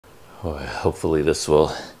Hopefully this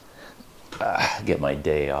will get my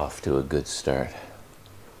day off to a good start.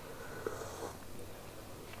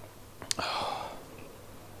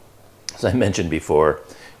 As I mentioned before,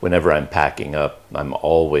 whenever I'm packing up, I'm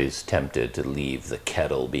always tempted to leave the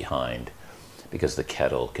kettle behind because the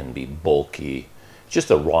kettle can be bulky. It's just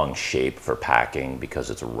the wrong shape for packing because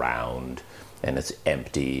it's round and it's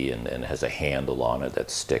empty and has a handle on it that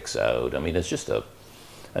sticks out. I mean, it's just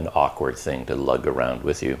an awkward thing to lug around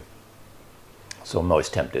with you. So I'm always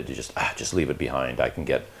tempted to just leave it behind. I can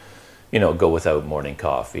get, go without morning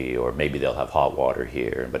coffee, or maybe they'll have hot water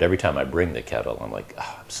here. But every time I bring the kettle, I'm like,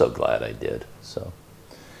 I'm so glad I did. So,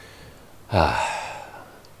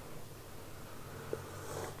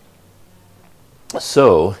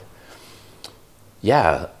 so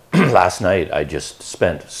yeah, last night I just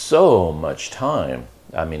spent so much time.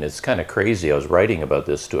 I mean, it's kind of crazy. I was writing about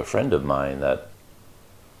this to a friend of mine that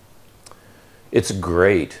it's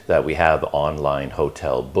great that we have online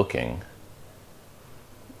hotel booking.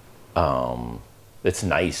 It's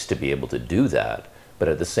nice to be able to do that, but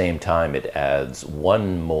at the same time, it adds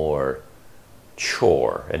one more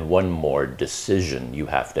chore and one more decision you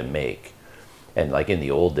have to make. And like in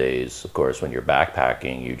the old days, of course, when you're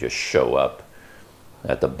backpacking, you just show up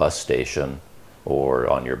at the bus station or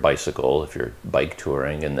on your bicycle if you're bike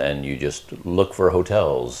touring, and then you just look for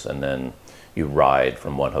hotels, and then you ride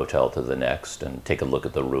from one hotel to the next and take a look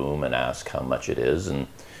at the room and ask how much it is, and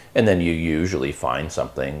then you usually find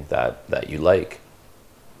something that you like.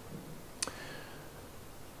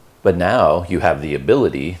 But now you have the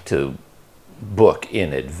ability to book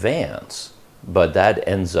in advance, but that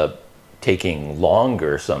ends up taking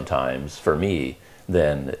longer sometimes for me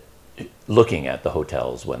than looking at the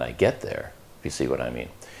hotels when I get there, if you see what I mean.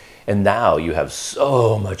 And now you have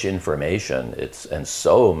so much information, and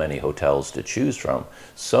so many hotels to choose from,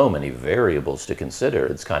 so many variables to consider,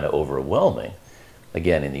 it's kind of overwhelming.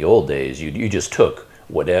 Again, in the old days, you just took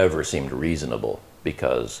whatever seemed reasonable,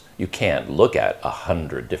 because you can't look at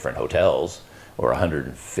 100 different hotels or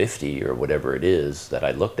 150 or whatever it is that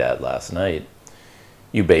I looked at last night.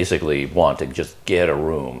 You basically want to just get a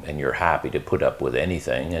room, and you're happy to put up with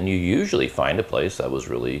anything, and you usually find a place that was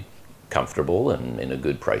really comfortable and in a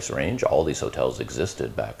good price range. All these hotels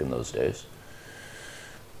existed back in those days.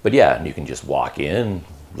 But yeah, and you can just walk in,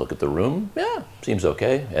 look at the room, yeah, seems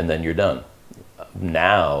okay, and then you're done.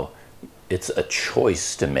 Now, it's a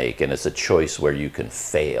choice to make, and it's a choice where you can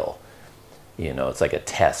fail. It's like a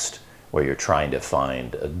test where you're trying to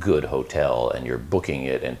find a good hotel, and you're booking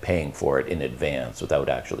it and paying for it in advance without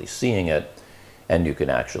actually seeing it, and you can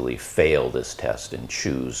actually fail this test and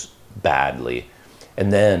choose badly.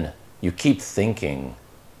 And then you keep thinking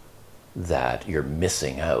that you're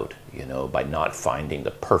missing out, by not finding the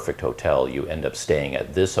perfect hotel. You end up staying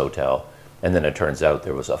at this hotel, and then it turns out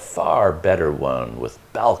there was a far better one with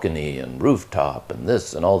balcony and rooftop and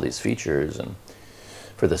this and all these features, and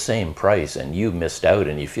for the same price, and you missed out,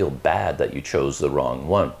 and you feel bad that you chose the wrong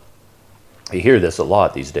one. You hear this a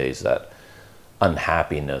lot these days, that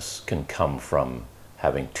unhappiness can come from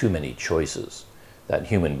having too many choices, that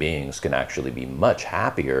human beings can actually be much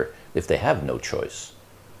happier if they have no choice.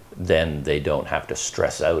 Then they don't have to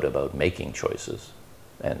stress out about making choices.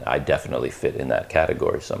 And I definitely fit in that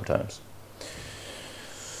category sometimes.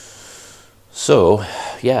 So,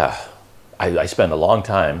 yeah, I spent a long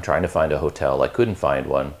time trying to find a hotel. I couldn't find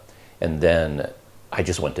one. And then I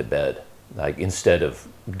just went to bed. Like, instead of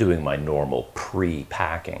doing my normal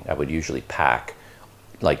pre-packing, I would usually pack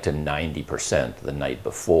like to 90% the night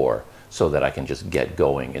before, so that I can just get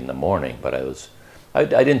going in the morning. But I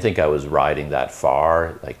didn't think I was riding that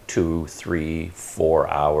far, like 2, 3, 4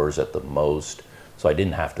 hours at the most. So I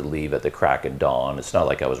didn't have to leave at the crack of dawn. It's not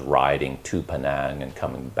like I was riding to Padang and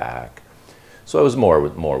coming back. So I was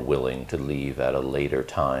more willing to leave at a later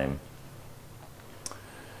time.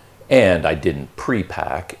 And I didn't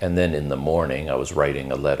pre-pack. And then in the morning, I was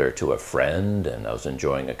writing a letter to a friend, and I was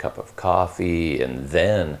enjoying a cup of coffee. And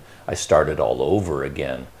then I started all over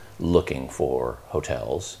again, looking for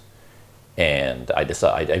hotels, and I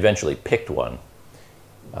eventually picked one,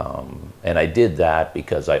 and I did that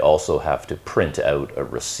because I also have to print out a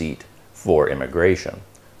receipt for immigration.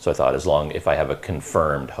 So I thought, if I have a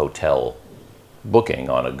confirmed hotel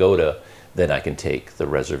booking on Agoda, then I can take the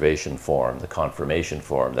reservation form, the confirmation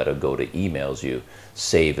form that Agoda emails you,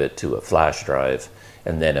 save it to a flash drive,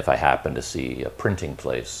 and then if I happen to see a printing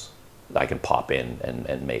place, I can pop in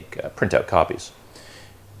and make printout copies.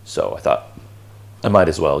 So I thought I might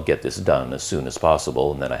as well get this done as soon as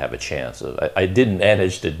possible, and then I have a chance. I didn't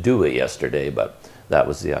manage to do it yesterday, but that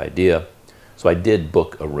was the idea. So I did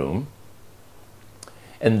book a room,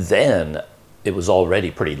 and then it was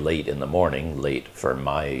already pretty late in the morning, late for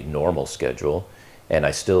my normal schedule, and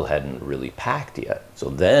I still hadn't really packed yet. So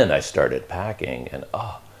then I started packing, and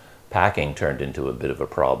packing turned into a bit of a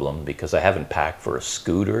problem because I haven't packed for a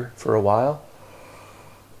scooter for a while.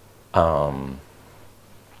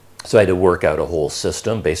 So I had to work out a whole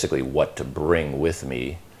system, basically what to bring with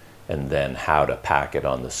me, and then how to pack it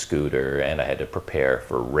on the scooter, and I had to prepare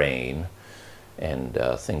for rain and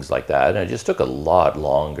things like that. And it just took a lot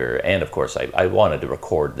longer. And of course, I wanted to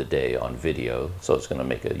record the day on video, so I was going to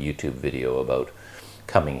make a YouTube video about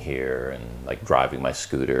coming here and like driving my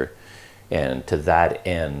scooter. And to that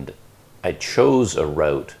end, I chose a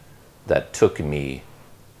route that took me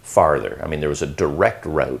farther. I mean, there was a direct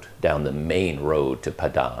route down the main road to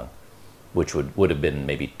Padang, which would have been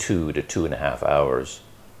maybe 2 to 2.5 hours.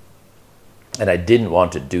 And I didn't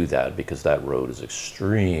want to do that because that road is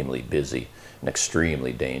extremely busy and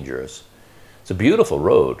extremely dangerous. It's a beautiful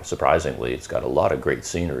road, surprisingly. It's got a lot of great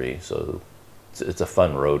scenery, so it's a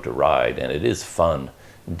fun road to ride, and it is fun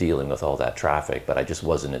dealing with all that traffic, but I just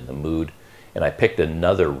wasn't in the mood. And I picked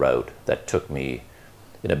another route that took me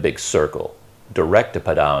in a big circle. Direct to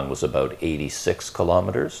Padang was about 86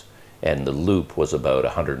 kilometers, and the loop was about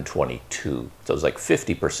 122. So it was like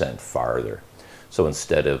 50% farther. So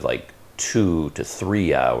instead of like 2 to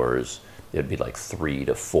 3 hours, it'd be like 3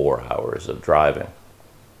 to 4 hours of driving.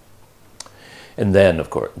 And then, of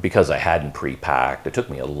course, because I hadn't pre-packed, it took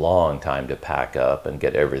me a long time to pack up and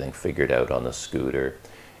get everything figured out on the scooter.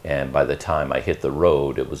 And by the time I hit the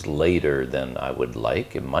road, it was later than I would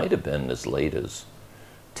like. It might have been as late as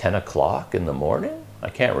 10 o'clock in the morning. I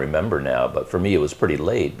can't remember now, but for me it was pretty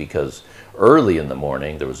late because early in the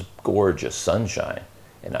morning there was gorgeous sunshine.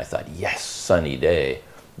 And I thought, yes, sunny day.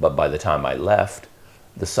 But by the time I left,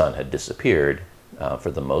 the sun had disappeared for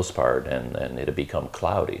the most part, and it had become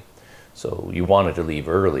cloudy. So you wanted to leave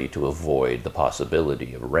early to avoid the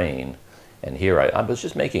possibility of rain. And here I was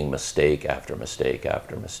just making mistake after mistake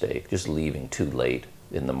after mistake, just leaving too late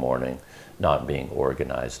in the morning, not being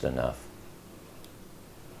organized enough.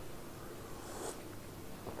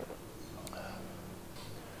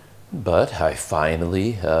 But I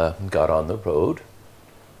finally got on the road.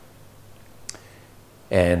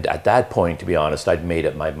 And at that point, to be honest, I'd made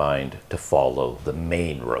up my mind to follow the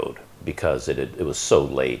main road because it was so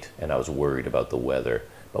late and I was worried about the weather.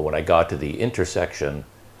 But when I got to the intersection,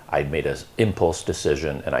 I'd made an impulse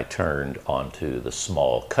decision and I turned onto the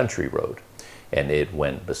small country road. And it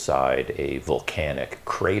went beside a volcanic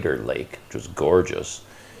crater lake, which was gorgeous.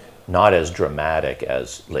 Not as dramatic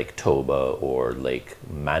as Lake Toba or Lake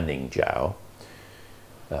Manningjau.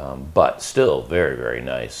 But still very, very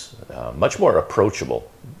nice. Much more approachable.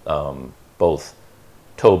 Both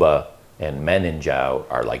Toba and Manningjau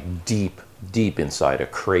are like deep, deep inside a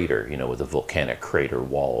crater, you know, with the volcanic crater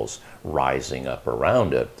walls rising up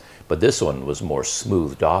around it. But this one was more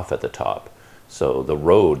smoothed off at the top. So the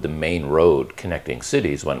road, the main road connecting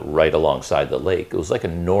cities, went right alongside the lake. It was like a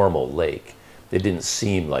normal lake. It didn't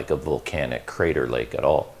seem like a volcanic crater lake at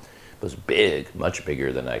all. It was big, much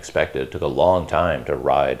bigger than I expected. It took a long time to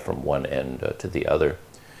ride from one end to the other.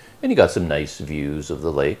 And you got some nice views of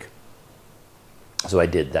the lake. So I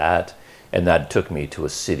did that, and that took me to a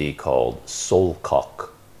city called Solkok.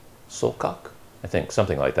 Solkok? I think,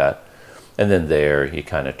 something like that. And then there you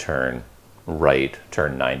kind of turn right,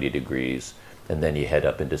 turn 90 degrees, and then you head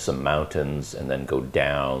up into some mountains and then go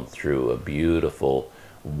down through a beautiful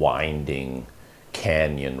winding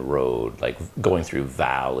canyon road, like going through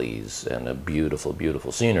valleys and a beautiful,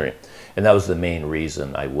 beautiful scenery. And that was the main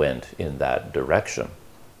reason I went in that direction.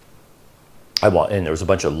 And there was a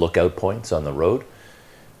bunch of lookout points on the road.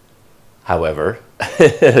 However,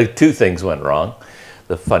 two things went wrong.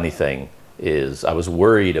 The funny thing is I was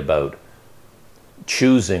worried about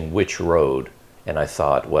choosing which road, and I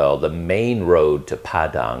thought, well, the main road to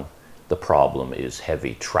Padang, the problem is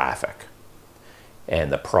heavy traffic.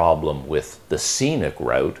 And the problem with the scenic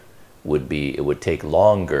route would be it would take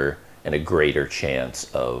longer and a greater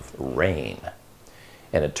chance of rain.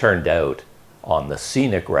 And it turned out on the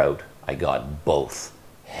scenic route, I got both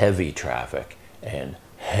heavy traffic and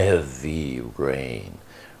heavy rain.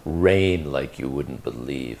 Rain like you wouldn't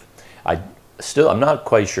believe. I'm not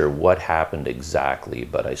quite sure what happened exactly,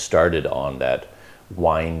 but I started on that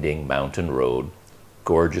winding mountain road,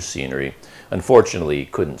 gorgeous scenery. Unfortunately,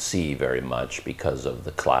 couldn't see very much because of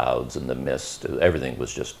the clouds and the mist. Everything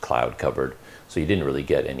was just cloud covered, so you didn't really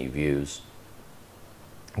get any views.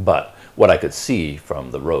 But what I could see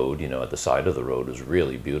from the road, you know, at the side of the road, was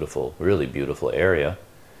really beautiful area.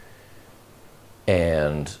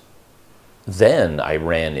 And then I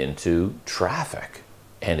ran into traffic,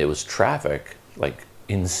 and it was traffic like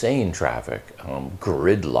insane traffic,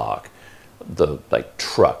 gridlock, the like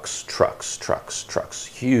trucks,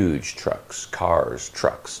 huge trucks, cars,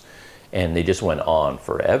 trucks, and they just went on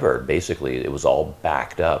forever. Basically, it was all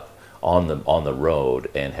backed up on the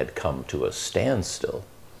road and had come to a standstill.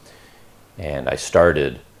 And I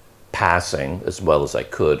started passing as well as I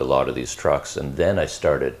could a lot of these trucks, and then I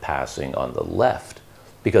started passing on the left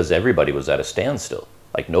because everybody was at a standstill,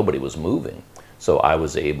 like nobody was moving. So I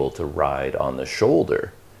was able to ride on the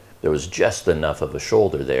shoulder. There was just enough of a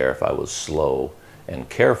shoulder there. If I was slow and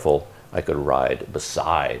careful, I could ride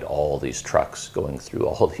beside all these trucks going through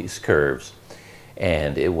all these curves.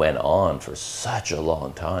 And it went on for such a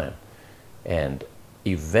long time. And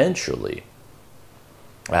eventually,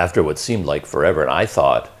 after what seemed like forever, and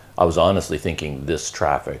I was honestly thinking this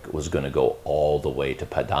traffic was going to go all the way to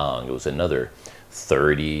Padang. It was another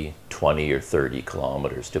 20 or 30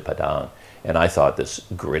 kilometers to Padang. And I thought this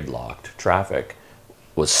gridlocked traffic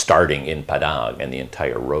was starting in Padang and the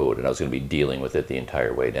entire road, and I was going to be dealing with it the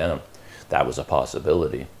entire way down. That was a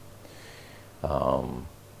possibility.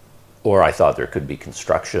 Or I thought there could be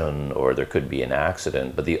construction, or there could be an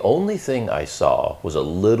accident. But the only thing I saw was a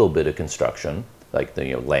little bit of construction, like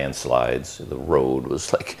the landslides. The road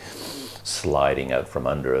was like sliding out from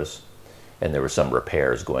under us, and there were some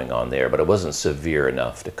repairs going on there, but it wasn't severe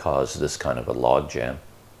enough to cause this kind of a log jam.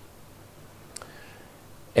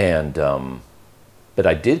 And but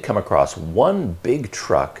I did come across one big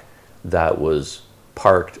truck that was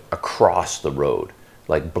parked across the road,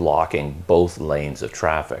 like blocking both lanes of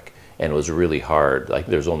traffic, and it was really hard. Like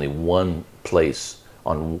there's only one place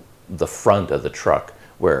on the front of the truck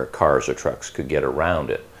where cars or trucks could get around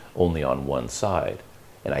it, only on one side.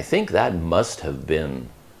 And I think that must have been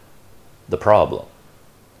the problem.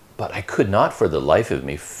 But I could not for the life of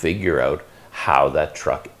me figure out how that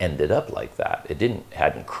truck ended up like that. It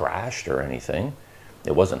hadn't crashed or anything.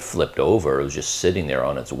 It wasn't flipped over. It was just sitting there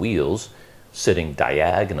on its wheels, sitting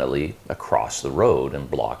diagonally across the road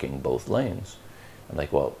and blocking both lanes. I'm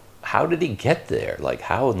like, well, how did he get there? Like,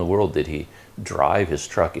 how in the world did he drive his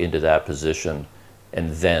truck into that position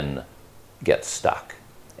and then get stuck?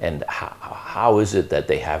 And how is it that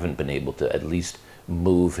they haven't been able to at least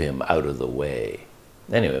move him out of the way?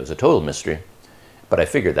 Anyway, it was a total mystery. But I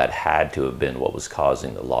figured that had to have been what was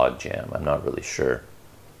causing the log jam. I'm not really sure.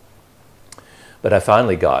 But I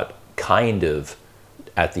finally got kind of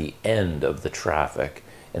at the end of the traffic,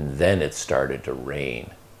 and then it started to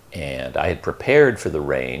rain. And I had prepared for the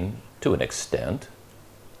rain to an extent.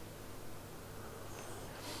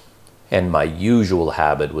 And my usual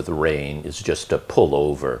habit with rain is just to pull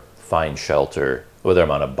over, find shelter, whether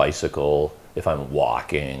I'm on a bicycle, if I'm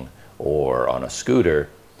walking, or on a scooter.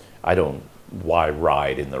 Why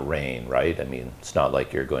ride in the rain, right? I mean, it's not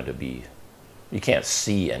like you can't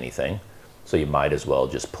see anything, so you might as well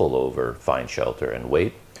just pull over, find shelter, and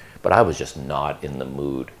wait. But I was just not in the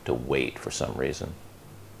mood to wait for some reason.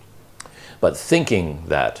 But thinking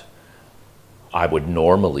that I would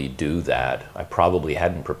normally do that, I probably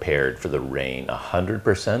hadn't prepared for the rain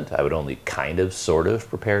 100%. I would only kind of, sort of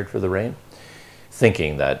prepared for the rain,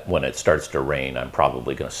 thinking that when it starts to rain, I'm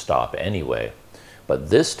probably going to stop anyway. But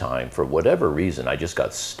this time, for whatever reason, I just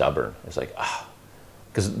got stubborn. It's like,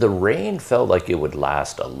 because the rain felt like it would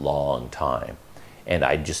last a long time. And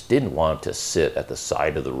I just didn't want to sit at the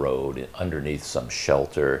side of the road underneath some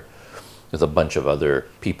shelter with a bunch of other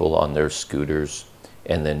people on their scooters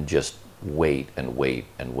and then just wait and wait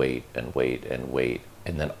and wait and wait and wait.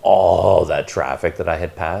 And then all that traffic that I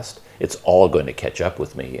had passed, it's all going to catch up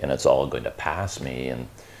with me and it's all going to pass me. And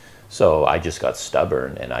so I just got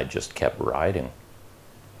stubborn and I just kept riding,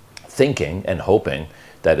 thinking and hoping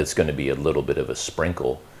that it's going to be a little bit of a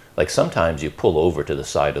sprinkle. Like sometimes you pull over to the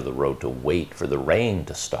side of the road to wait for the rain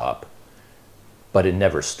to stop, but it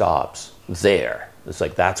never stops there. It's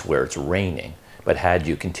like that's where it's raining. But had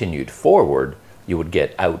you continued forward, you would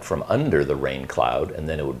get out from under the rain cloud, and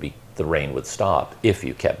then the rain would stop if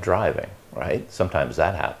you kept driving, right? Sometimes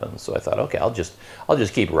that happens. So I thought, okay, I'll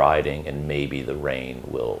just keep riding, and maybe the rain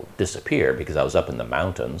will disappear, because I was up in the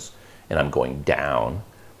mountains and I'm going down.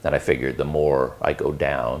 And I figured the more I go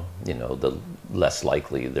down, the less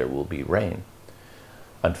likely there will be rain.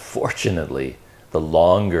 Unfortunately, the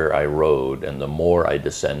longer I rode and the more I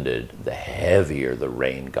descended, the heavier the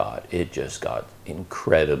rain got. It just got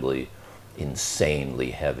incredibly,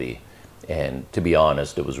 insanely heavy. And to be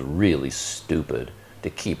honest, it was really stupid to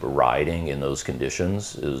keep riding in those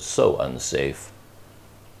conditions. It was so unsafe.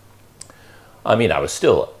 I mean, I was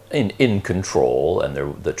still in control, and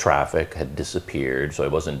the traffic had disappeared, so I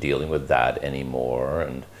wasn't dealing with that anymore.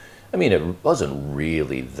 And I mean, it wasn't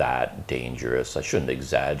really that dangerous. I shouldn't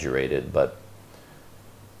exaggerate it, but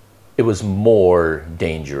it was more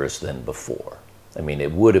dangerous than before. I mean,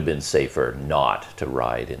 it would have been safer not to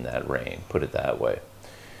ride in that rain, put it that way.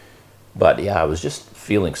 But yeah, I was just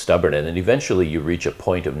feeling stubborn, and then eventually you reach a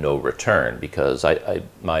point of no return because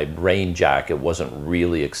my rain jacket wasn't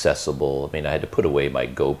really accessible. I mean, I had to put away my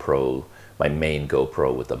GoPro, my main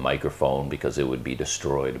GoPro with the microphone because it would be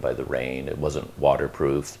destroyed by the rain. It wasn't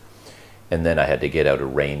waterproof. And then I had to get out a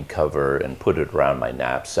rain cover and put it around my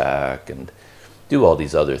knapsack and do all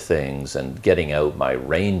these other things. And getting out my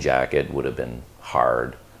rain jacket would have been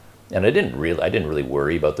hard. And I didn't really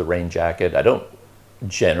worry about the rain jacket. I don't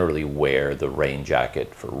generally wear the rain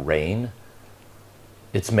jacket for rain.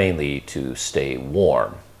 It's mainly to stay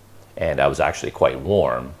warm, and I was actually quite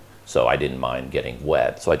warm, so I didn't mind getting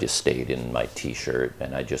wet. So I just stayed in my t-shirt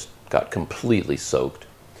and I just got completely soaked.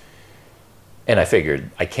 And I figured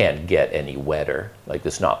I can't get any wetter. Like,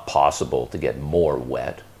 it's not possible to get more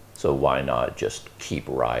wet, so why not just keep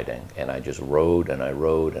riding? And I just rode and I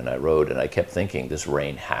rode and I rode, and I kept thinking, this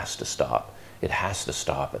rain has to stop. It has to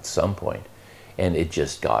stop at some point. And it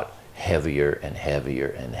just got heavier and heavier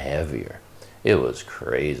and heavier. It was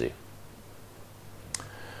crazy.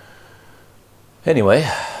 Anyway,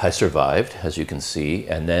 I survived, as you can see,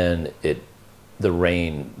 and then the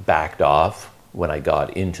rain backed off when I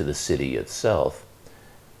got into the city itself.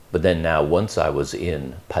 But then now, once I was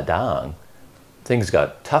in Padang, things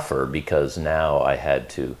got tougher because now I had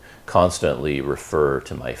to constantly refer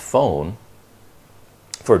to my phone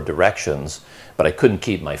for directions, but I couldn't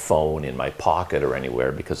keep my phone in my pocket or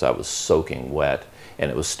anywhere because I was soaking wet,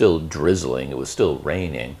 and it was still drizzling, it was still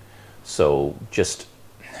raining. So just,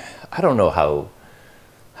 I don't know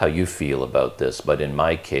how you feel about this, but in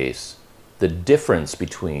my case, the difference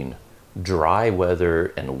between dry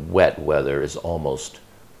weather and wet weather is almost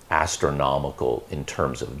astronomical in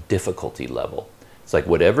terms of difficulty level. It's like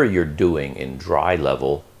whatever you're doing in dry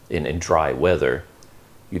weather,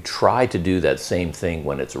 you try to do that same thing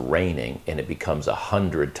when it's raining, and it becomes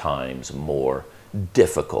 100 times more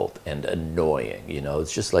difficult and annoying. You know,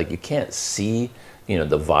 it's just like you can't see, you know,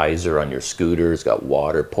 the visor on your scooter. It's got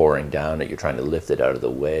water pouring down it. You're trying to lift it out of the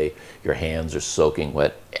way. Your hands are soaking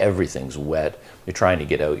wet. Everything's wet. You're trying to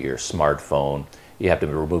get out your smartphone. You have to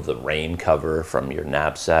remove the rain cover from your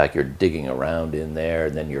knapsack. You're digging around in there,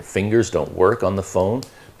 and then your fingers don't work on the phone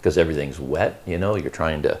because everything's wet. You know, you're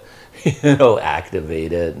trying to, you know,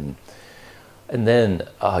 activate it, and then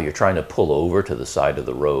you're trying to pull over to the side of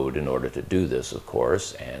the road in order to do this, of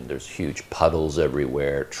course, and there's huge puddles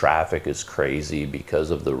everywhere. Traffic is crazy because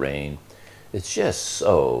of the rain. It's just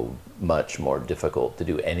so much more difficult to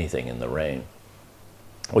do anything in the rain,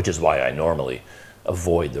 which is why I normally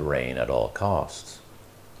avoid the rain at all costs.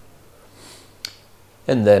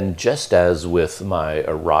 And then, just as with my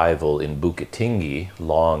arrival in Bukit Tinggi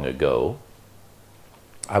long ago,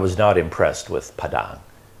 I was not impressed with Padang.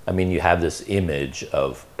 I mean, you have this image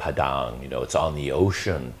of Padang, you know, it's on the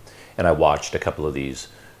ocean. And I watched a couple of these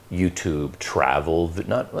YouTube travel,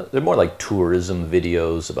 they're more like tourism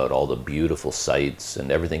videos about all the beautiful sights,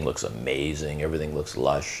 and everything looks amazing, everything looks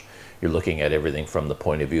lush. You're looking at everything from the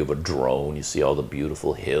point of view of a drone. You see all the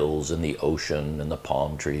beautiful hills and the ocean and the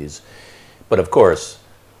palm trees. But of course,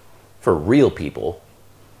 for real people,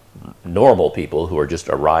 normal people who are just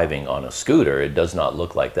arriving on a scooter, it does not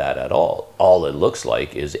look like that at all. All it looks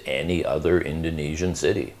like is any other Indonesian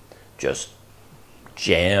city, just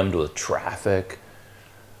jammed with traffic,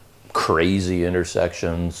 crazy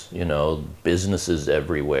intersections, you know, businesses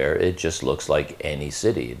everywhere. It just looks like any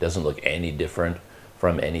city. It doesn't look any different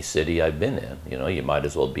from any city I've been in. You know, you might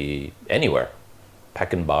as well be anywhere.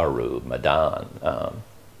 Pekanbaru, Medan.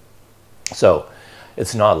 So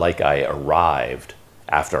it's not like I arrived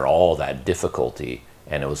after all that difficulty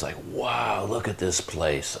and it was like, wow, look at this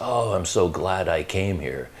place. Oh, I'm so glad I came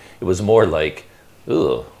here. It was more like,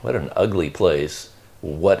 ooh, what an ugly place.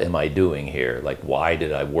 What am I doing here? Like, why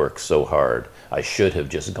did I work so hard? I should have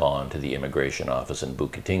just gone to the immigration office in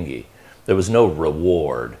Bukit Tinggi. There was no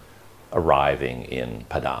reward arriving in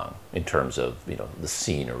Padang in terms of, you know, the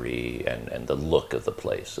scenery and the look of the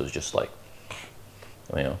place. It was just like,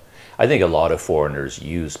 you know, I think a lot of foreigners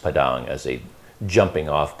use Padang as a jumping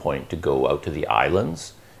off point to go out to the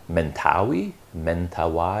islands, Mentawai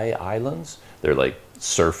Islands. They're like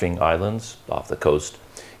surfing islands off the coast,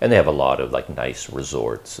 and they have a lot of like nice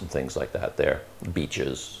resorts and things like that there,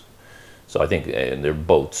 beaches. So I think, and there are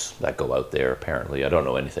boats that go out there apparently. I don't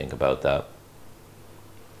know anything about that.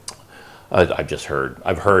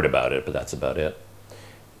 I've heard about it, but that's about it.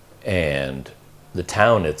 And the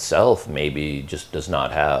town itself maybe just does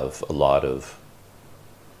not have a lot of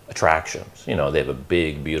attractions. You know, they have a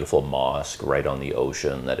big, beautiful mosque right on the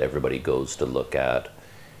ocean that everybody goes to look at.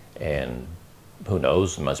 And who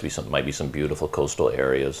knows, might be some beautiful coastal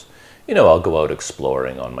areas. You know, I'll go out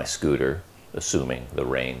exploring on my scooter, assuming the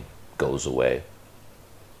rain goes away.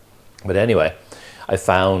 But anyway, I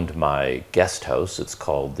found my guest house. It's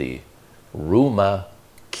called the Rumah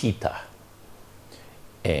Kita.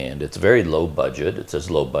 And it's very low budget. It's as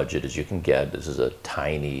low budget as you can get. This is a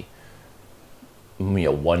tiny,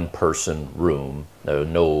 one person room.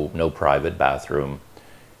 No private bathroom.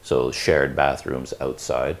 So shared bathrooms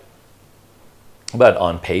outside. But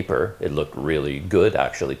on paper, it looked really good,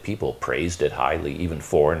 actually. People praised it highly. Even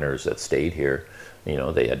foreigners that stayed here,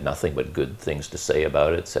 they had nothing but good things to say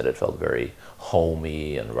about it. Said it felt very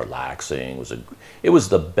homey and relaxing. It was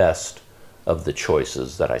the best of the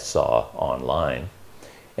choices that I saw online.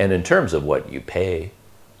 And in terms of what you pay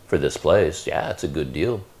for this place, yeah, it's a good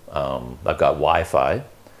deal. I've got Wi-Fi.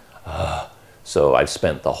 So I've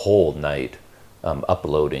spent the whole night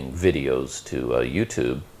uploading videos to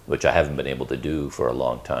YouTube, which I haven't been able to do for a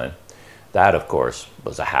long time. That, of course,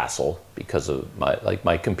 was a hassle because of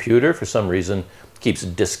my computer, for some reason, keeps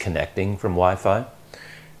disconnecting from Wi-Fi.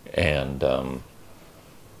 And,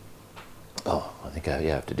 I think I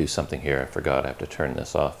have to do something here. I forgot I have to turn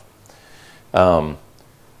this off.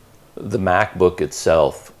 The MacBook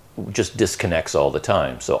itself just disconnects all the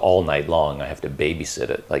time. So all night long, I have to babysit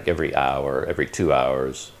it, like every hour, every 2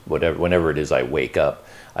 hours, whenever it is I wake up,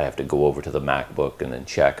 I have to go over to the MacBook and then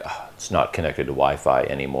check. It's not connected to Wi-Fi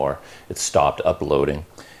anymore. It's stopped uploading.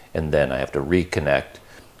 And then I have to reconnect,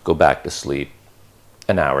 go back to sleep.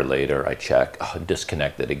 An hour later, I check,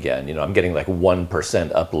 disconnected again. I'm getting like 1%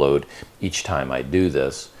 upload each time I do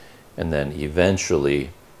this. And then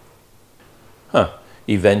eventually,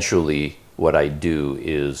 what I do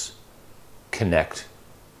is connect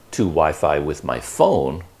to Wi-Fi with my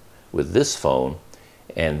phone, with this phone,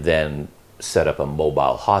 and then set up a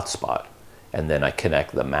mobile hotspot. And then I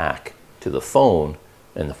connect the Mac to the phone,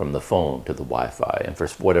 and from the phone to the Wi-Fi. And for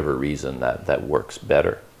whatever reason, that works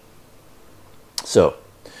better. So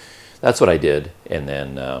that's what I did. And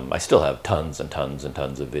then I still have tons and tons and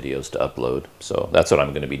tons of videos to upload. So that's what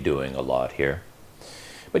I'm going to be doing a lot here.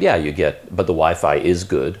 But yeah, but the Wi-Fi is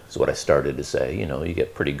good, is what I started to say. You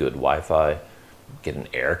get pretty good Wi-Fi, get an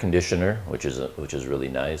air conditioner, which is really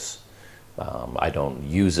nice. I don't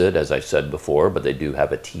use it, as I've said before, but they do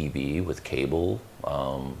have a TV with cable,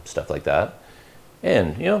 stuff like that.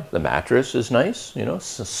 And, the mattress is nice.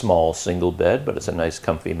 It's a small single bed, but it's a nice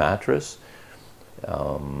comfy mattress.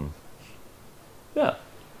 Yeah,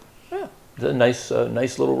 it's a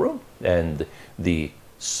nice little room. And the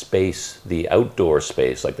space, the outdoor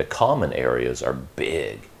space, like the common areas, are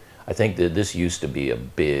big. I think that this used to be a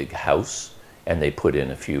big house and they put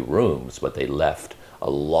in a few rooms, but they left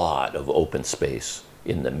a lot of open space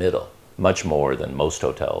in the middle, much more than most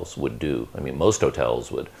hotels would do. I mean, most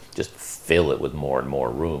hotels would just fill it with more and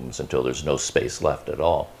more rooms until there's no space left at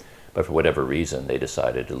all. But for whatever reason, they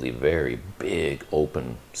decided to leave very big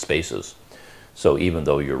open spaces. So even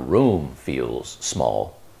though your room feels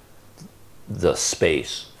small, the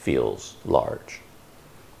space feels large.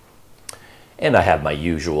 And I have my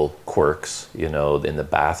usual quirks, in the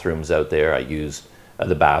bathrooms out there. I used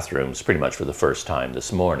the bathrooms pretty much for the first time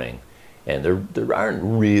this morning. And there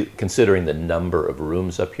aren't considering the number of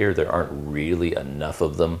rooms up here, there aren't really enough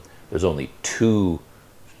of them. There's only 2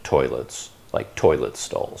 toilets, like toilet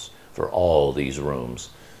stalls, for all these rooms.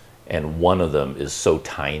 And one of them is so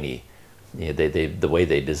tiny. The way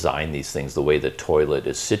they design these things, the way the toilet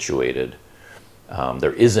is situated,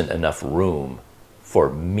 there isn't enough room for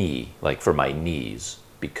me, like for my knees,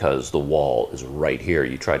 because the wall is right here.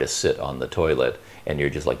 You try to sit on the toilet and you're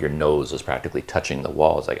just like, your nose is practically touching the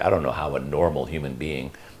wall. It's like, I don't know how a normal human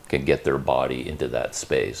being can get their body into that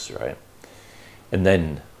space, right? And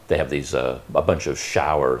then they have these, a bunch of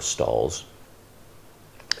shower stalls.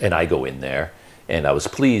 And I go in there and I was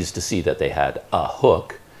pleased to see that they had a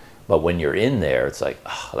hook. But when you're in there, it's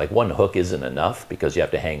like one hook isn't enough because you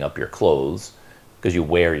have to hang up your clothes, because you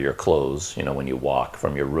wear your clothes, when you walk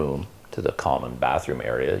from your room to the common bathroom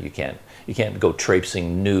area. You can't go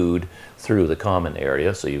traipsing nude through the common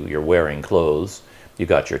area, so you're wearing clothes. You've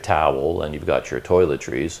got your towel and you've got your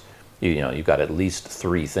toiletries. You've got at least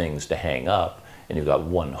 3 things to hang up, and you've got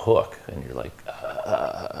one hook, and you're like,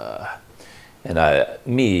 And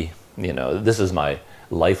this is my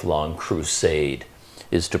lifelong crusade,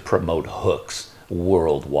 is to promote hooks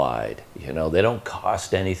worldwide. They don't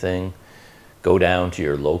cost anything. Go down to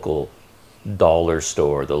your local dollar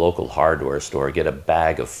store, the local hardware store, get a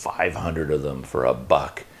bag of 500 of them for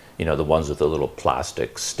 $1. The ones with the little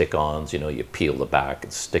plastic stick-ons, you peel the back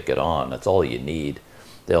and stick it on. That's all you need.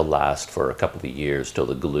 They'll last for a couple of years till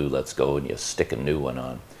the glue lets go and you stick a new one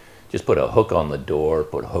on. Just put a hook on the door,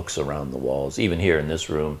 put hooks around the walls. Even here in this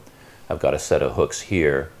room, I've got a set of hooks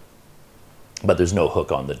here, but there's no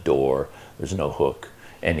hook on the door. There's no hook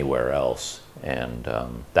anywhere else. And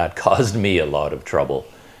that caused me a lot of trouble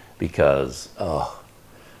because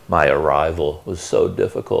my arrival was so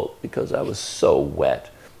difficult because I was so wet.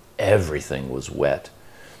 Everything was wet.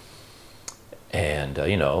 And,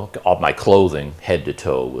 you know, all my clothing, head to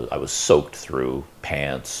toe, I was soaked through.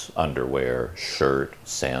 Pants, underwear, shirt,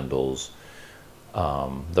 sandals.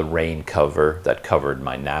 The rain cover that covered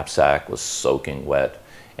my knapsack was soaking wet.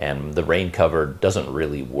 And the rain cover doesn't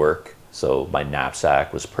really work, so my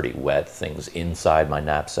knapsack was pretty wet. Things inside my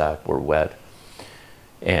knapsack were wet.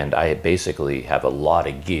 And I basically have a lot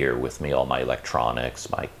of gear with me, all my electronics,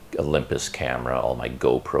 my Olympus camera, all my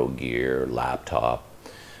GoPro gear, laptop,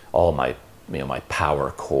 all my my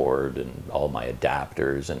power cord and all my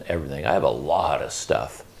adapters and everything. I have a lot of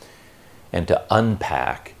stuff. And to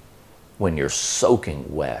unpack when you're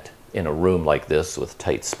soaking wet in a room like this with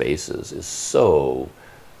tight spaces is so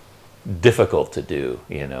difficult to do,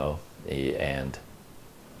 you know. And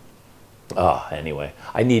anyway,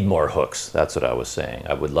 I need more hooks. That's what I was saying.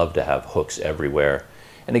 I would love to have hooks everywhere.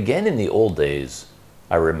 And again, in the old days,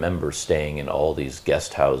 I remember staying in all these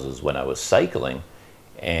guest houses when I was cycling,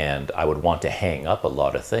 and I would want to hang up a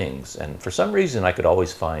lot of things. And for some reason, I could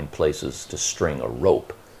always find places to string a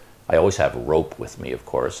rope. I always have rope with me, of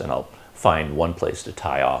course, and I'll find one place to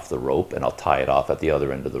tie off the rope, and I'll tie it off at the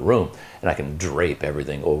other end of the room, and I can drape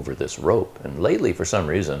everything over this rope. And lately, for some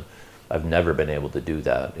reason, I've never been able to do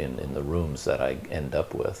that in the rooms that I end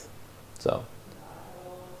up with. So,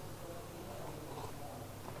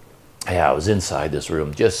 yeah, I was inside this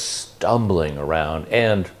room just stumbling around,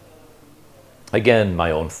 and again,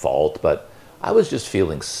 my own fault, but I was just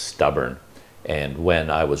feeling stubborn. And when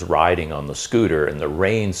I was riding on the scooter and the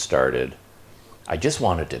rain started, I just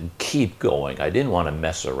wanted to keep going. I didn't want to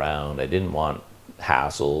mess around. I didn't want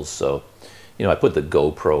hassles. So, you know, I put the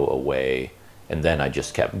GoPro away, and then I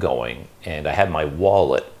just kept going. And I had my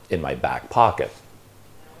wallet in my back pocket.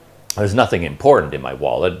 There's nothing important in my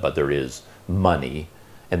wallet, but there is money,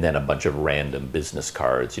 and then a bunch of random business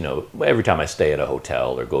cards. You know, every time I stay at a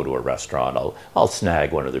hotel or go to a restaurant, I'll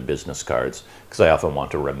snag one of their business cards because I often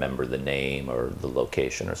want to remember the name or the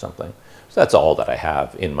location or something. So that's all that I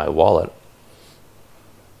have in my wallet.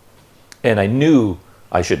 And I knew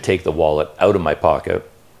I should take the wallet out of my pocket,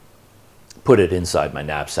 put it inside my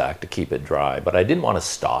knapsack to keep it dry, but I didn't want to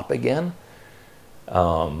stop again.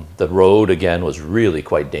 The road, again, was really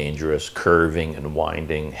quite dangerous, curving and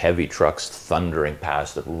winding, heavy trucks thundering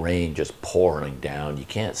past, the rain just pouring down. You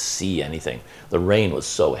can't see anything. The rain was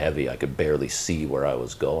so heavy I could barely see where I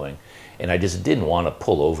was going. And I just didn't want to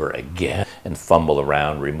pull over again and fumble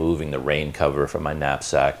around, removing the rain cover from my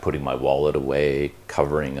knapsack, putting my wallet away,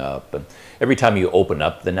 covering up. And every time you open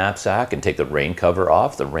up the knapsack and take the rain cover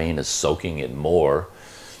off, the rain is soaking it more.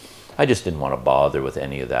 I just didn't want to bother with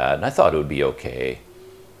any of that, and I thought it would be okay.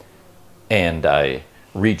 And I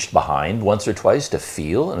reached behind once or twice to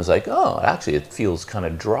feel, and I was like, oh, actually it feels kind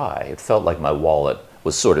of dry. It felt like my wallet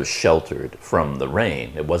was sort of sheltered from the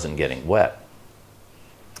rain. It wasn't getting wet.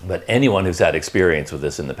 But anyone who's had experience with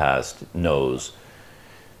this in the past knows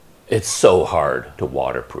it's so hard to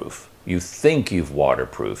waterproof. You think you've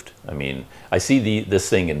waterproofed. I mean, I see this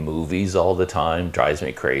thing in movies all the time, drives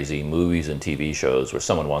me crazy. Movies and TV shows where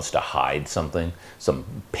someone wants to hide something,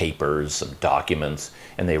 some papers, some documents,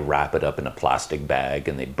 and they wrap it up in a plastic bag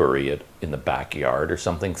and they bury it in the backyard or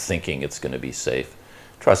something, thinking it's going to be safe.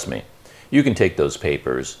 Trust me, you can take those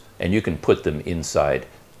papers and you can put them inside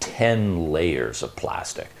 10 layers of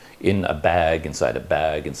plastic, in a bag, inside a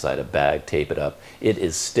bag, inside a bag, tape it up. It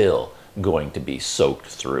is still going to be soaked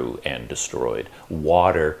through and destroyed.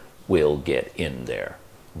 Water will get in there.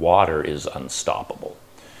 Water is unstoppable.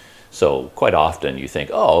 So quite often you think,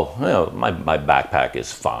 oh, you know, my backpack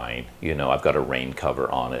is fine. You know, I've got a rain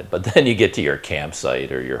cover on it. But then you get to your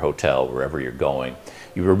campsite or your hotel, wherever you're going,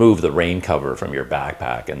 you remove the rain cover from your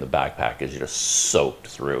backpack and the backpack is just soaked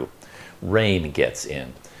through. Rain gets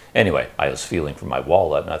in. Anyway, I was feeling for my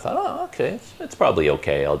wallet and I thought, oh, okay, it's probably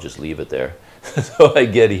okay. I'll just leave it there. So I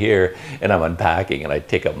get here and I'm unpacking and I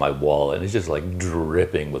take up my wallet and it's just like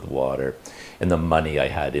dripping with water. And the money I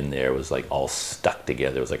had in there was like all stuck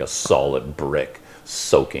together. It was like a solid brick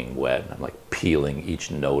soaking wet. I'm like peeling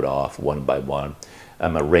each note off one by one.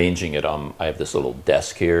 I'm arranging it on, I have this little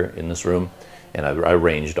desk here in this room and I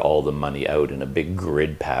arranged all the money out in a big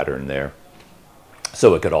grid pattern there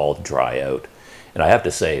so it could all dry out. And I have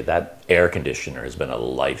to say that air conditioner has been a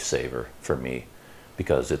lifesaver for me,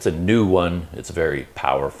 because it's a new one, it's very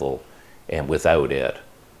powerful, and without it,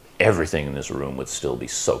 everything in this room would still be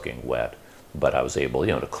soaking wet. But I was able,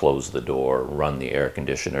 to close the door, run the air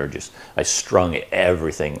conditioner. I strung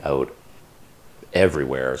everything out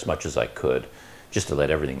everywhere as much as I could, just to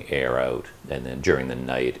let everything air out. And then during the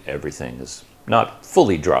night, everything is not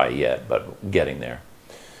fully dry yet, but getting there.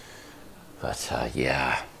 But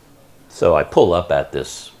yeah, so I pull up at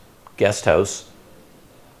this guest house,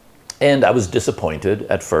 and I was disappointed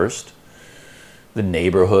at first. The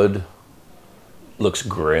neighborhood looks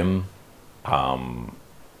grim,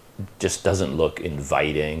 just doesn't look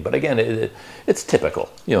inviting. But again, it's typical.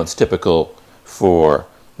 It's typical for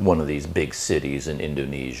one of these big cities in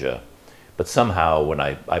Indonesia. But somehow when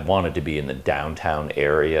I wanted to be in the downtown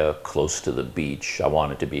area, close to the beach, I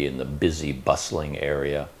wanted to be in the busy, bustling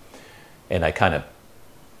area. And I kind of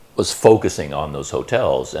was focusing on those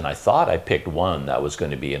hotels, and I thought I picked one that was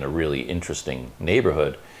going to be in a really interesting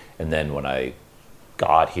neighborhood. And then when I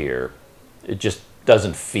got here, it just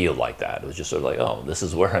doesn't feel like that. It was just sort of like, oh, this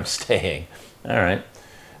is where I'm staying. All right.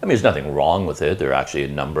 I mean, there's nothing wrong with it. There are actually a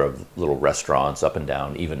number of little restaurants up and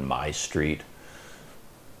down even my street.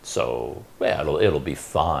 So yeah, it'll be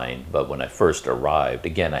fine. But when I first arrived,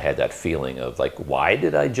 again, I had that feeling of like, why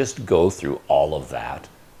did I just go through all of that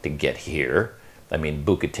to get here? I mean,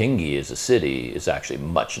 Bukit Tinggi as a city is actually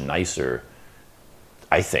much nicer,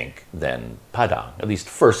 I think, than Padang, at least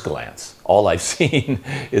first glance. All I've seen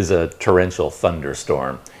is a torrential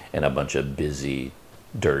thunderstorm and a bunch of busy,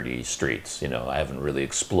 dirty streets. I haven't really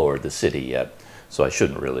explored the city yet, so I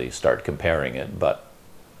shouldn't really start comparing it. But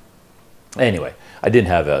anyway, I didn't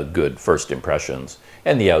have a good first impressions.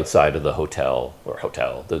 And the outside of the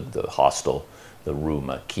the hostel, the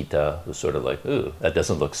Rumah Kita, was sort of like, ooh, that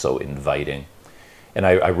doesn't look so inviting. And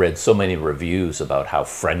I read so many reviews about how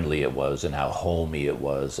friendly it was and how homey it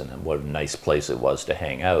was and what a nice place it was to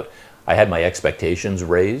hang out. I had my expectations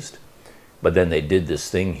raised, but then they did this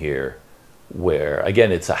thing here where,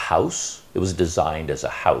 again, it's a house. It was designed as a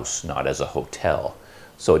house, not as a hotel.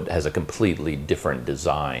 So it has a completely different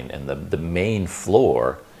design. And the main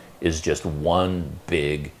floor is just one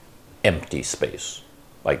big empty space.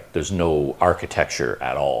 Like there's no architecture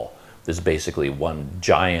at all. There's basically one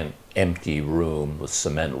giant empty room with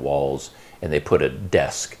cement walls, and they put a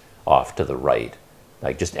desk off to the right,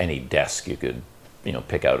 like just any desk you could,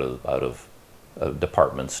 pick out of a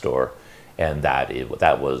department store, and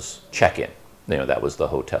that was check-in. That was the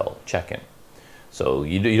hotel check-in. So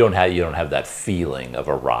you don't have that feeling of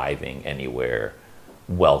arriving anywhere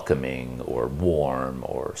welcoming or warm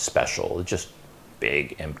or special. It's just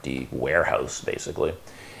big empty warehouse basically.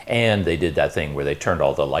 And they did that thing where they turned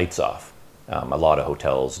all the lights off. A lot of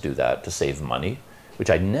hotels do that to save money, which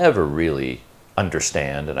I never really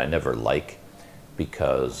understand and I never like,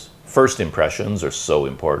 because first impressions are so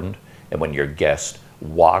important. And when your guest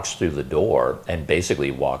walks through the door and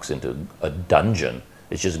basically walks into a dungeon,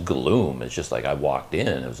 it's just gloom. It's just like I walked in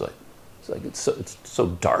and it's so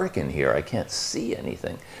dark in here. I can't see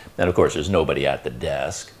anything. And of course, there's nobody at the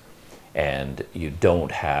desk, and you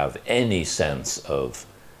don't have any sense of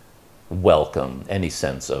welcome, any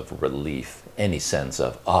sense of relief, any sense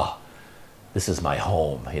of, this is my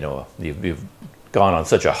home. You've gone on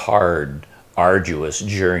such a hard, arduous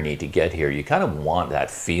journey to get here. You kind of want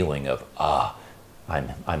that feeling of,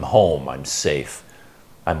 I'm home, I'm safe,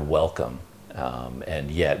 I'm welcome.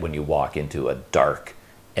 And yet when you walk into a dark,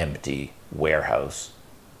 empty warehouse,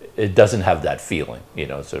 it doesn't have that feeling.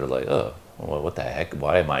 It's sort of like, oh, well, what the heck?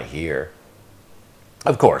 Why am I here?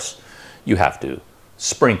 Of course, you have to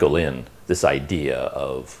sprinkle in this idea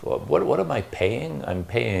of, what am I paying? I'm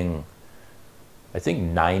paying, I think,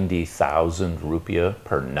 90,000 rupiah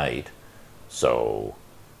per night. So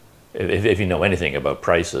if you know anything about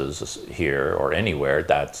prices here or anywhere,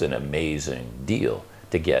 that's an amazing deal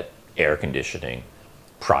to get air conditioning,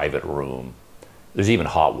 private room. There's even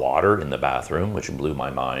hot water in the bathroom, which blew my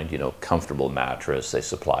mind. Comfortable mattress, they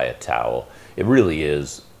supply a towel. It really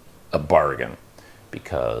is a bargain,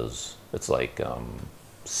 because it's like,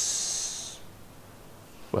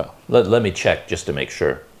 well, let me check just to make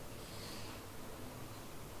sure.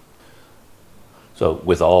 So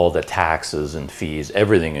with all the taxes and fees,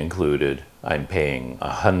 everything included, I'm paying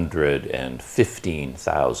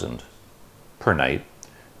 115,000 per night,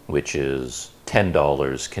 which is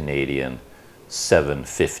 $10 Canadian,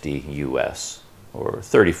 750 US, or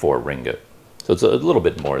 34 ringgit. So it's a little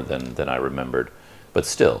bit more than I remembered, but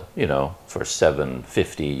still, for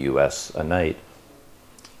 750 US a night,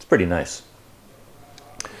 it's pretty nice.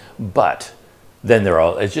 But then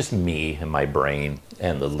it's just me and my brain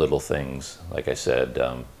and the little things. Like I said,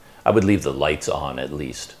 I would leave the lights on at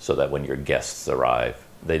least, so that when your guests arrive,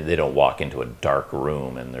 they don't walk into a dark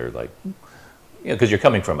room and they're like, because you're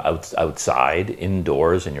coming from outside,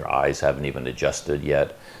 indoors, and your eyes haven't even adjusted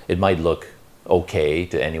yet. It might look okay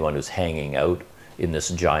to anyone who's hanging out in this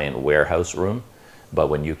giant warehouse room, but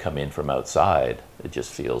when you come in from outside, it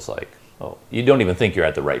just feels like, oh, you don't even think you're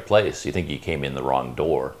at the right place. You think you came in the wrong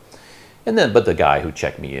door. And then, but the guy who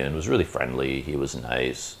checked me in was really friendly. He was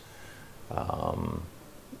nice.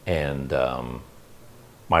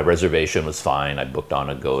 My reservation was fine. I booked on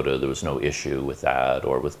Agoda. There was no issue with that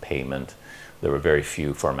or with payment. There were very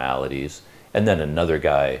few formalities. And then another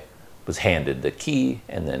guy was handed the key,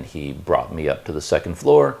 and then he brought me up to the second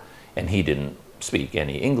floor, and he didn't speak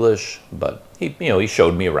any English, but he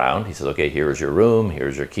showed me around. He said, okay, here's your room,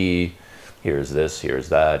 here's your key, here's this, here's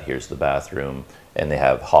that, here's the bathroom. And they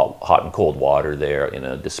have hot and cold water there in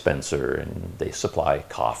a dispenser, and they supply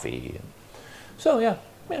coffee. So yeah,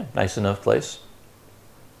 nice enough place.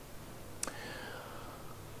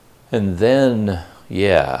 And then,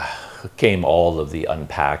 came all of the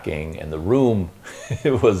unpacking, and the room,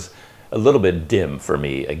 it was a little bit dim for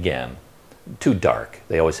me again. Too dark.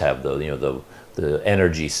 They always have the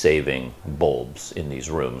energy saving bulbs in these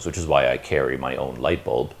rooms, which is why I carry my own light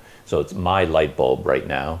bulb. So it's my light bulb right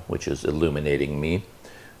now, which is illuminating me.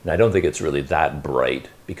 And I don't think it's really that bright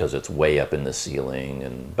because it's way up in the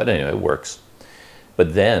ceiling, but anyway, it works.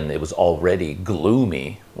 But then it was already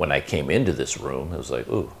gloomy when I came into this room. It was like,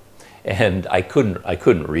 ooh. And I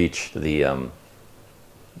couldn't reach the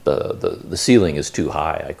ceiling is too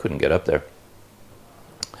high. I couldn't get up there.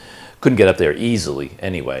 Couldn't get up there easily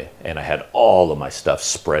anyway. And I had all of my stuff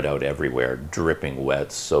spread out everywhere, dripping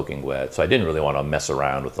wet, soaking wet. So I didn't really want to mess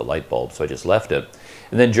around with the light bulb, so I just left it.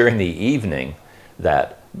 And then during the evening,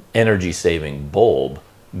 that energy saving bulb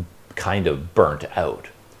kind of burnt out.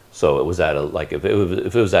 So it was at a, like, if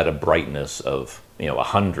it was at a brightness of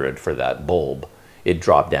 100 for that bulb, it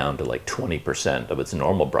dropped down to like 20% of its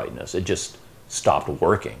normal brightness. It just stopped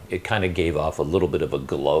working. It kind of gave off a little bit of a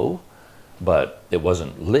glow, but it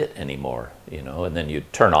wasn't lit anymore, and then you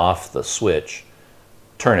turn off the switch,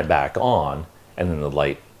 turn it back on, and then the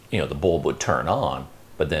light, the bulb would turn on,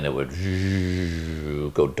 but then it would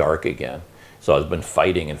go dark again. So I've been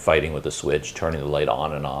fighting with the switch, turning the light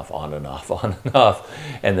on and off, on and off, on and off,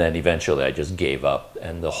 and then eventually I just gave up.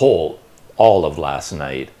 And all of last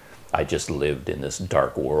night, I just lived in this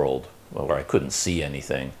dark world where I couldn't see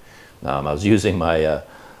anything. I was using my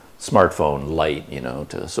smartphone light,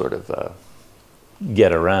 to sort of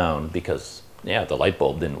get around because, the light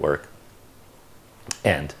bulb didn't work.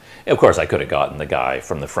 And, of course, I could have gotten the guy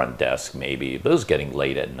from the front desk maybe, but it was getting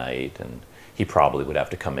late at night, and he probably would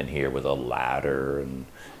have to come in here with a ladder, and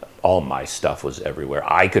all my stuff was everywhere.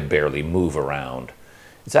 I could barely move around.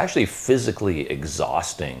 It's actually physically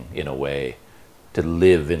exhausting, in a way, to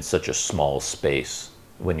live in such a small space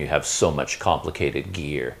when you have so much complicated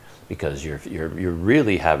gear, because you're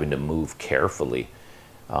really having to move carefully.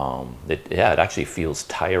 It actually feels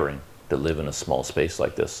tiring to live in a small space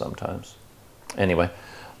like this sometimes. Anyway,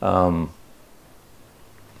 light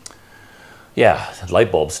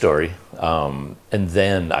bulb story. And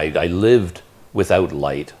then I lived without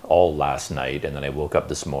light all last night, and then I woke up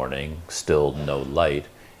this morning, still no light,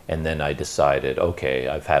 and then I decided, okay,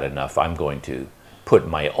 I've had enough. I'm going to put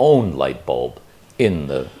my own light bulb in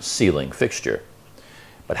the ceiling fixture.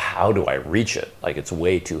 But how do I reach it? Like, it's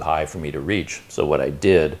way too high for me to reach. So what I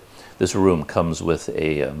did, this room comes with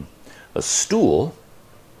a stool.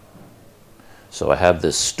 So I have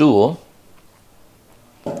this stool.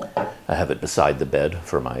 I have it beside the bed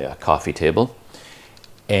for my coffee table.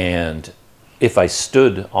 And if I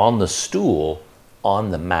stood on the stool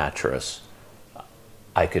on the mattress,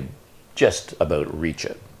 I could just about reach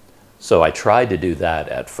it. So I tried to do that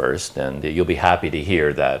at first, and you'll be happy to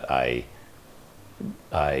hear that I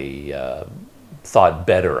thought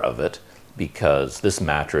better of it, because this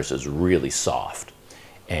mattress is really soft.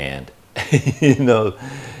 And,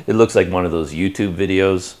 it looks like one of those YouTube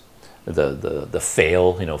videos, the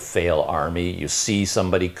fail army. You see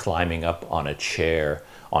somebody climbing up on a chair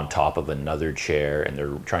on top of another chair, and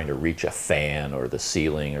they're trying to reach a fan or the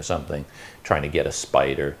ceiling or something, trying to get a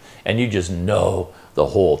spider, and you just know the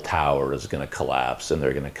whole tower is going to collapse and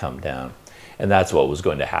they're going to come down. And that's what was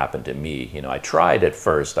going to happen to me. I tried at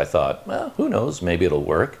first. I thought, well, who knows, maybe it'll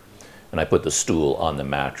work. And I put the stool on the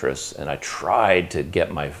mattress, and I tried to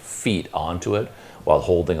get my feet onto it while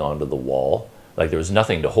holding onto the wall. Like, there was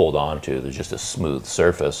nothing to hold on to. There's just a smooth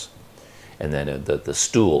surface. And then the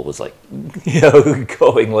stool was like,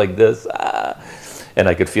 going like this. And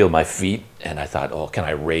I could feel my feet. And I thought, oh, can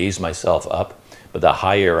I raise myself up? But the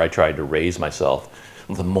higher I tried to raise myself,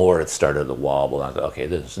 the more it started to wobble. I thought, okay,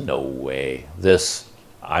 there's no way. There's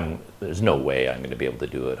no way I'm going to be able to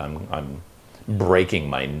do it. breaking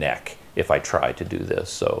my neck if I tried to do this.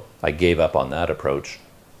 So I gave up on that approach.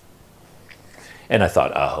 And I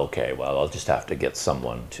thought, oh, okay, well, I'll just have to get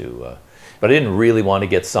someone to... but I didn't really want to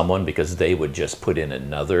get someone because they would just put in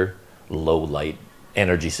another low light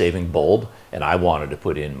energy-saving bulb, and I wanted to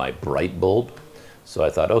put in my bright bulb. So I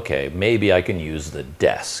thought, okay, maybe I can use the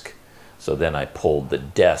desk. So then I pulled the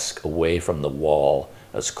desk away from the wall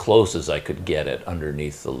as close as I could get it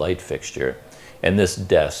underneath the light fixture. And this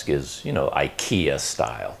desk is, you know, IKEA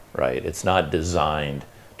style, right? It's not designed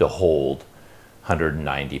to hold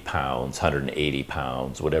 190 pounds, 180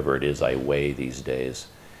 pounds, whatever it is I weigh these days.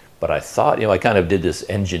 But I thought, you know, I kind of did this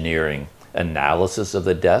engineering analysis of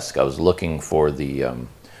the desk. I was looking for the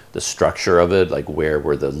structure of it, like where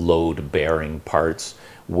were the load-bearing parts,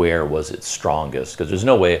 where was it strongest? Because there's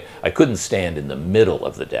no way, I couldn't stand in the middle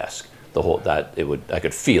of the desk. The whole, that, it would, I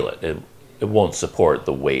could feel it. It won't support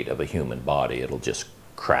the weight of a human body. It'll just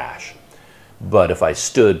crash. But if I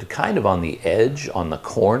stood kind of on the edge, on the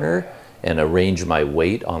corner, and arranged my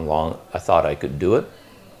weight on long, I thought I could do it.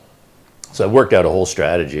 So I worked out a whole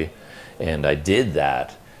strategy, and I did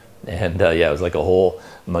that. And yeah, it was like a whole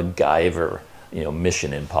MacGyver, you know,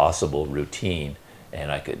 Mission Impossible routine.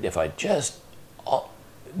 And I could, if I just,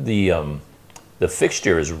 the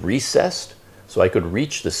fixture is recessed, so I could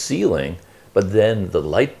reach the ceiling, but then the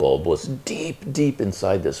light bulb was deep, deep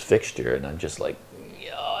inside this fixture, and I'm just like,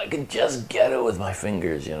 yeah, I can just get it with my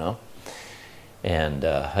fingers, you know? And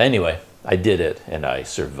anyway, I did it, and I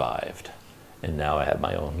survived. And now I have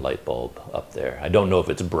my own light bulb up there. I don't know if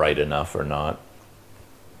it's bright enough or not.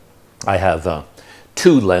 I have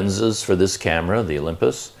 2 lenses for this camera, the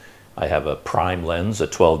Olympus. I have a prime lens, a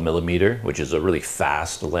 12mm, which is a really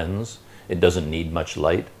fast lens. It doesn't need much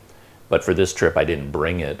light. But for this trip, I didn't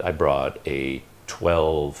bring it. I brought a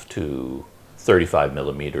 12 to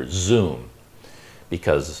 35mm zoom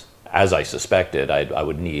because, as I suspected, I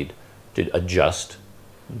would need to adjust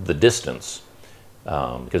the distance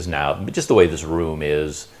because now, just the way this room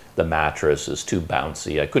is, the mattress is too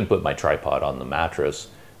bouncy. I couldn't put my tripod on the mattress.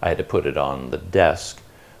 I had to put it on the desk.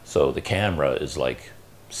 So the camera is like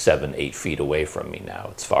 7-8 feet away from me now.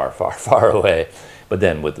 It's far, far, far away. But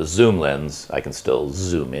then with the zoom lens, I can still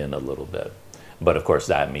zoom in a little bit. But of course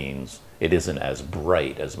that means it isn't as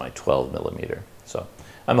bright as my 12mm. So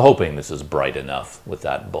I'm hoping this is bright enough with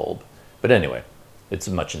that bulb. But anyway, it's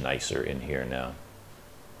much nicer in here now.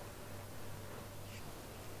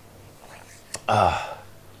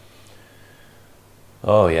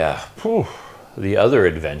 Oh yeah. Whew. The other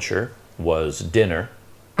adventure was dinner.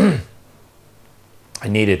 I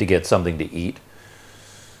needed to get something to eat.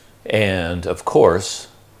 And of course,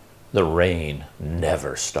 the rain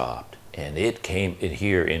never stopped. And it came in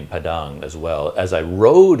here in Padang as well. As I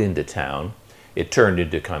rode into town, it turned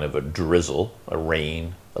into kind of a drizzle, a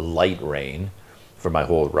rain, a light rain for my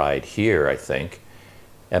whole ride here, I think.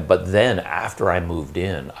 But then after I moved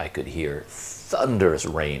in, I could hear thunderous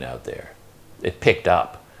rain out there. It picked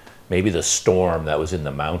up. Maybe the storm that was in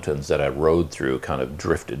the mountains that I rode through kind of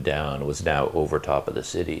drifted down and was now over top of the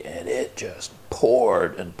city. And it just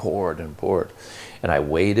poured and poured and poured. And I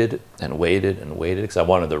waited and waited and waited because I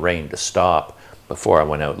wanted the rain to stop before I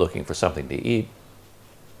went out looking for something to eat.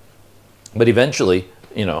 But eventually,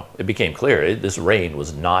 you know, it became clear this rain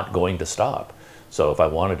was not going to stop. So if I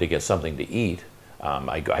wanted to get something to eat,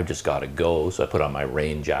 I just got to go. So I put on my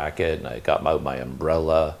rain jacket and I got out my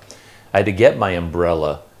umbrella. I had to get my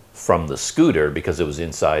umbrella from the scooter because it was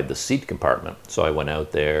inside the seat compartment. So I went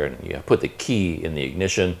out there and put the key in the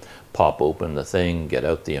ignition, pop open the thing, get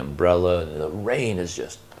out the umbrella. And the rain is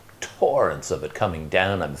just torrents of it coming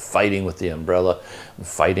down. I'm fighting with the umbrella. I'm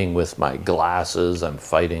fighting with my glasses. I'm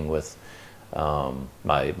fighting with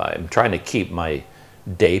I'm trying to keep my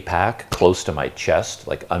day pack close to my chest,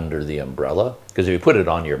 like under the umbrella. Because if you put it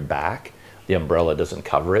on your back, the umbrella doesn't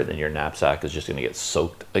cover it and your knapsack is just going to get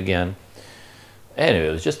soaked again. Anyway,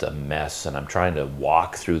 it was just a mess, and I'm trying to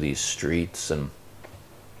walk through these streets, and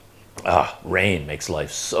rain makes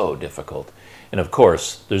life so difficult. And of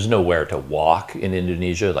course, there's nowhere to walk in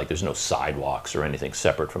Indonesia, like there's no sidewalks or anything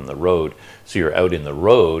separate from the road. So you're out in the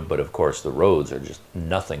road, but of course the roads are just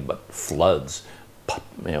nothing but floods,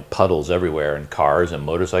 puddles everywhere, and cars and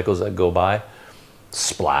motorcycles that go by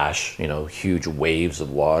splash, huge waves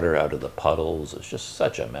of water out of the puddles. It's just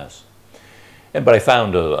such a mess. But I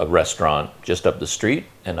found a restaurant just up the street,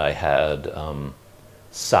 and I had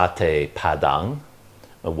satay Padang,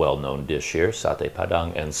 a well-known dish here, satay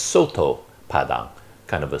Padang, and soto Padang,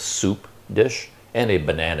 kind of a soup dish, and a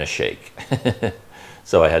banana shake.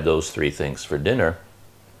 So I had those 3 things for dinner.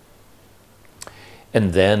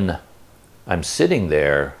 And then I'm sitting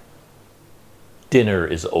there dinner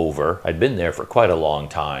is over. I'd been there for quite a long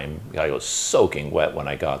time. I was soaking wet when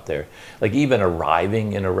I got there. Like even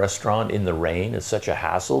arriving in a restaurant in the rain is such a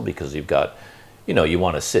hassle because you've got, you know, you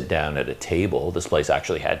want to sit down at a table. This place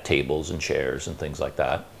actually had tables and chairs and things like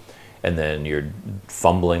that. And then you're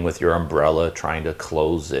fumbling with your umbrella, trying to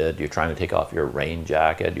close it. You're trying to take off your rain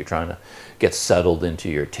jacket. You're trying to get settled into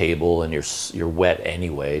your table, and you're wet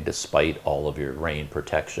anyway, despite all of your rain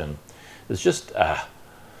protection. It's just,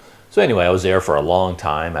 So anyway, I was there for a long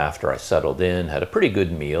time after I settled in, had a pretty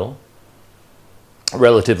good meal, a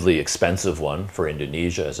relatively expensive one for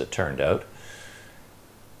Indonesia as it turned out,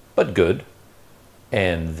 but good.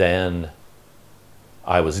 And then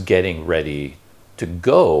I was getting ready to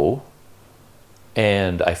go,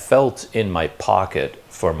 and I felt in my pocket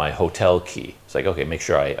for my hotel key. It's like, okay, make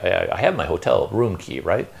sure I have my hotel room key,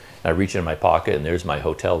 right? And I reach in my pocket and there's my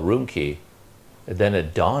hotel room key. And then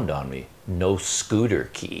it dawned on me, no scooter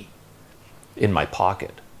key in my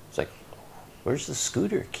pocket. It's like, where's the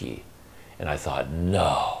scooter key? And I thought,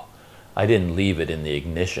 no, I didn't leave it in the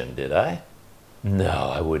ignition, did I?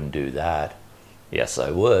 No, I wouldn't do that. Yes,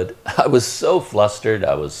 I would. I was so flustered.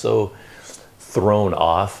 I was so thrown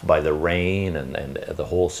off by the rain and the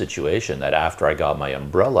whole situation that after I got my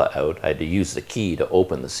umbrella out, I had to use the key to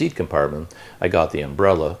open the seat compartment. I got the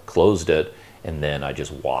umbrella, closed it, and then I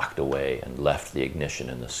just walked away and left the ignition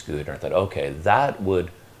in the scooter. I thought, okay, that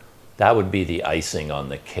would be the icing on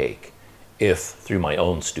the cake if, through my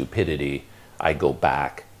own stupidity, I go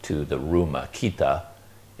back to the rumah kita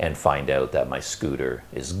and find out that my scooter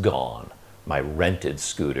is gone, my rented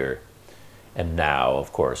scooter. And now,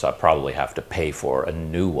 of course, I probably have to pay for a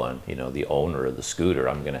new one. You know, the owner of the scooter,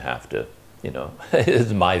 I'm going to have to, you know,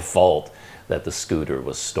 it's my fault that the scooter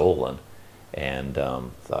was stolen. And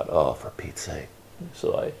thought, oh, for Pete's sake.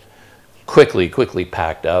 So I quickly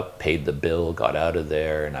packed up, paid the bill, got out of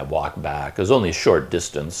there, and I walked back. It was only a short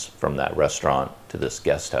distance from that restaurant to this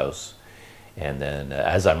guest house. And then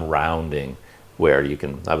as I'm rounding where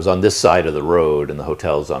I was on this side of the road and the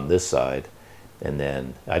hotel's on this side. And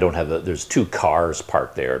then there's two cars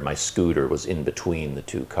parked there. My scooter was in between the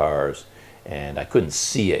two cars and I couldn't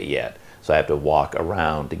see it yet. So I have to walk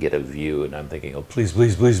around to get a view, and I'm thinking, oh, please,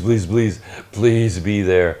 please, please, please, please, please be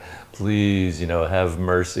there. Please, you know, have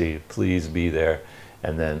mercy. Please be there.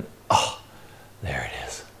 And then, oh, there it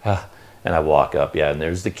is. And I walk up, yeah, and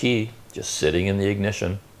there's the key just sitting in the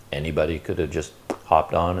ignition. Anybody could have just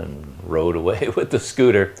hopped on and rode away with the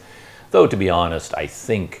scooter. Though, to be honest, I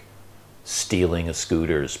think stealing a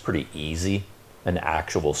scooter is pretty easy. An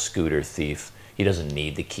actual scooter thief, he doesn't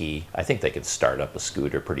need the key. I think they could start up a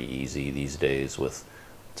scooter pretty easy these days with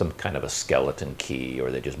some kind of a skeleton key, or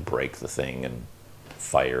they just break the thing and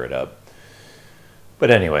fire it up. But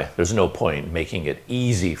anyway, there's no point making it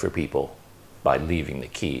easy for people by leaving the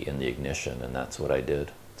key in the ignition, and that's what I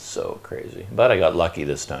did. So crazy. But I got lucky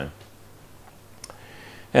this time.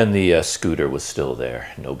 And the scooter was still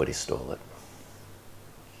there. Nobody stole it.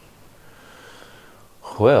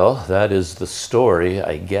 Well, that is the story,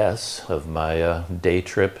 I guess, of my day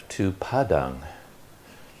trip to Padang.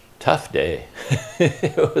 Tough day.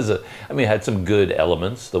 It was it had some good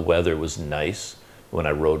elements. The weather was nice when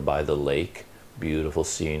I rode by the lake. Beautiful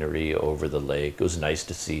scenery over the lake. It was nice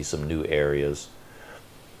to see some new areas.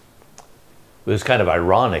 It was kind of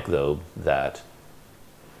ironic, though, that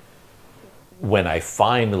when I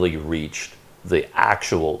finally reached the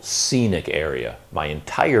actual scenic area, my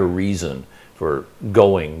entire reason for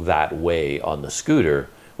going that way on the scooter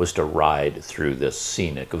was to ride through this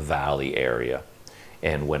scenic valley area.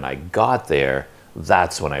 And when I got there,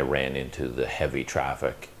 that's when I ran into the heavy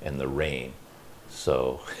traffic and the rain.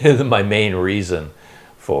 So my main reason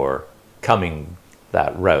for coming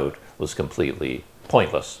that route was completely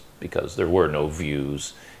pointless because there were no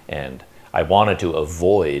views, and I wanted to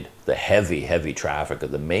avoid the heavy traffic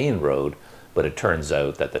of the main road, but it turns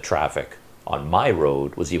out that the traffic on my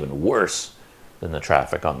road was even worse than the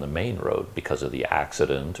traffic on the main road because of the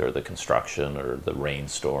accident or the construction or the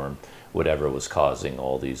rainstorm, whatever was causing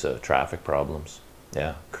all these traffic problems.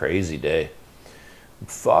 Yeah, crazy day.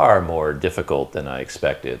 Far more difficult than I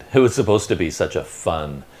expected. It was supposed to be such a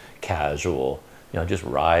fun, casual, just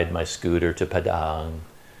ride my scooter to Padang,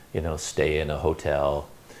 stay in a hotel.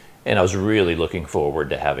 And I was really looking forward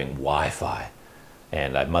to having Wi-Fi.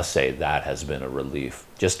 And I must say that has been a relief,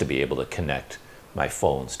 just to be able to connect my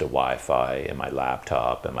phones to Wi-Fi and my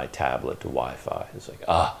laptop and my tablet to Wi-Fi. It's like,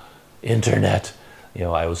 internet.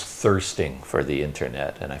 I was thirsting for the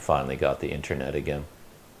internet, and I finally got the internet again.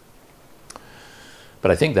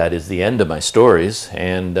 But I think that is the end of my stories,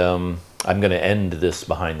 and I'm going to end this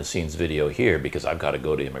behind-the-scenes video here because I've got to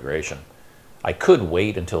go to immigration. I could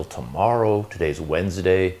wait until tomorrow. Today's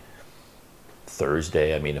Wednesday,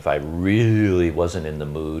 Thursday. I mean, if I really wasn't in the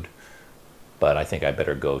mood, but I think I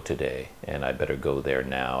better go today, and I better go there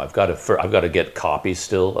now. I've got to get copies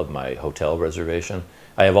still of my hotel reservation.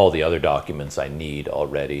 I have all the other documents I need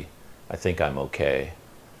already. I think I'm okay,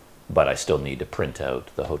 but I still need to print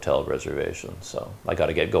out the hotel reservation. So I got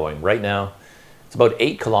to get going right now. It's about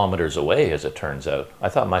 8 kilometers away, as it turns out. I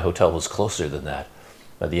thought my hotel was closer than that.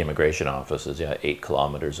 The immigration office is 8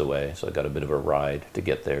 kilometers away, so I got a bit of a ride to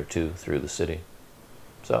get there too, through the city.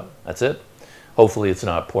 So that's it. Hopefully it's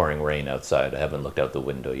not pouring rain outside. I haven't looked out the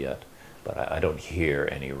window yet, but I don't hear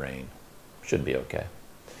any rain. Should be okay.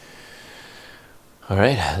 All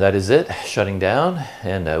right, that is it. Shutting down,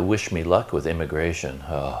 and wish me luck with immigration.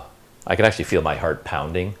 Oh, I can actually feel my heart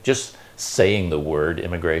pounding. Just saying the word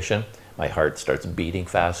immigration, my heart starts beating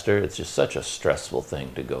faster. It's just such a stressful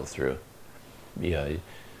thing to go through. Yeah,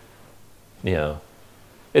 you know,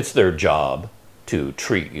 it's their job to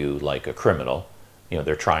treat you like a criminal. You know,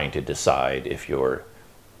 they're trying to decide if you're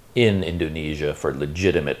in Indonesia for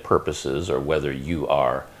legitimate purposes or whether you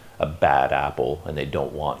are a bad apple and they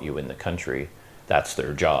don't want you in the country. That's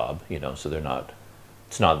their job, you know, so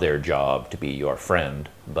it's not their job to be your friend,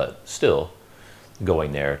 but still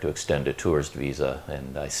going there to extend a tourist visa,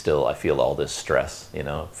 and I feel all this stress, you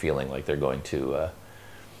know, feeling like they're going to,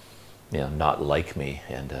 you know, not like me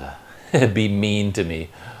and be mean to me.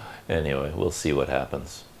 Anyway, we'll see what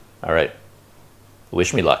happens. All right.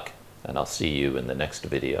 Wish me luck, and I'll see you in the next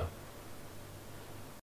video.